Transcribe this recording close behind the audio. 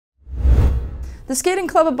The Skating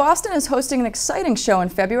Club of Boston is hosting an exciting show in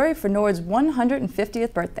February for Norwood's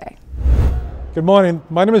 150th birthday. Good morning.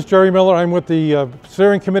 My name is Jerry Miller. I'm with the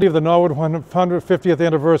steering committee of the Norwood 150th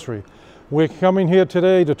anniversary. We're coming here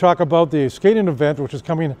today to talk about the skating event, which is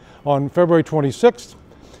coming on February 26th.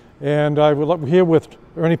 And we're here with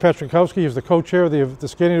Ernie Petrikowski, who's the co-chair of the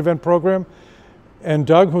skating event program, and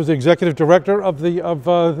Doug, who's the executive director of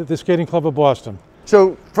the Skating Club of Boston.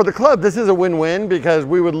 So for the club, this is a win-win because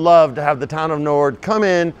we would love to have the town of Norwood come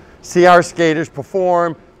in, see our skaters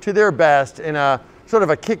perform to their best in a sort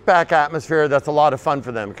of a kickback atmosphere that's a lot of fun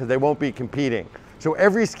for them because they won't be competing. So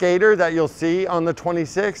every skater that you'll see on the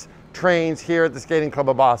 26th trains here at the Skating Club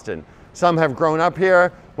of Boston. Some have grown up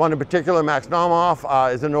here. One in particular, Max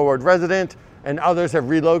Naumoff, is a Norwood resident, and others have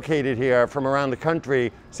relocated here from around the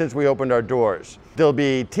country since we opened our doors. There'll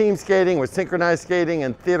be team skating with synchronized skating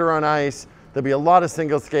and theater on ice. There'll be a lot of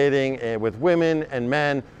single skating with women and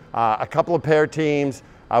men, a couple of pair teams.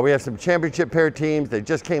 We have some championship pair teams. They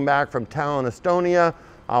just came back from Tallinn, Estonia.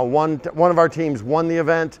 One of our teams won the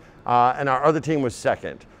event, and our other team was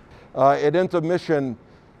second. At intermission,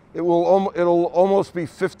 it'll almost be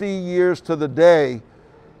 50 years to the day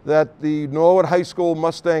that the Norwood High School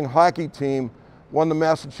Mustang hockey team won the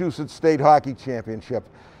Massachusetts State Hockey Championship.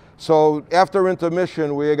 So after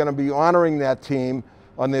intermission, we are going to be honoring that team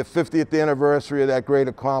on their 50th anniversary of that great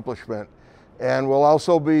accomplishment. And we'll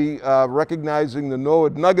also be recognizing the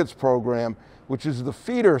Norwood Nuggets program, which is the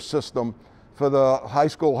feeder system for the high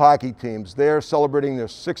school hockey teams. They're celebrating their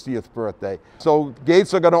 60th birthday. So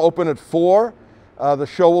gates are going to open at 4. The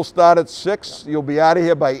show will start at 6. You'll be out of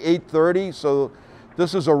here by 8:30. So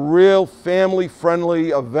this is a real family-friendly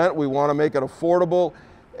event. We want to make it affordable.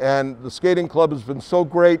 And the skating club has been so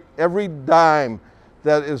great. Every dime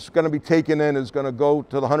that is going to be taken in is going to go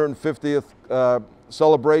to the 150th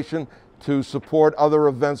celebration to support other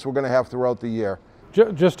events we're going to have throughout the year.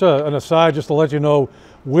 Just an aside, just to let you know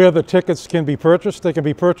where the tickets can be purchased. They can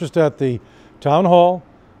be purchased at the Town Hall,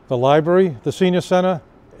 the Library, the Senior Center,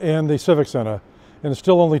 and the Civic Center. And it's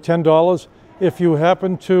still only $10. If you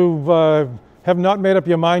happen to have not made up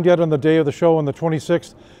your mind yet on the day of the show on the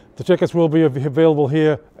 26th, the tickets will be available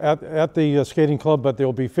here at the skating club, but they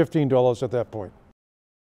will be $15 at that point.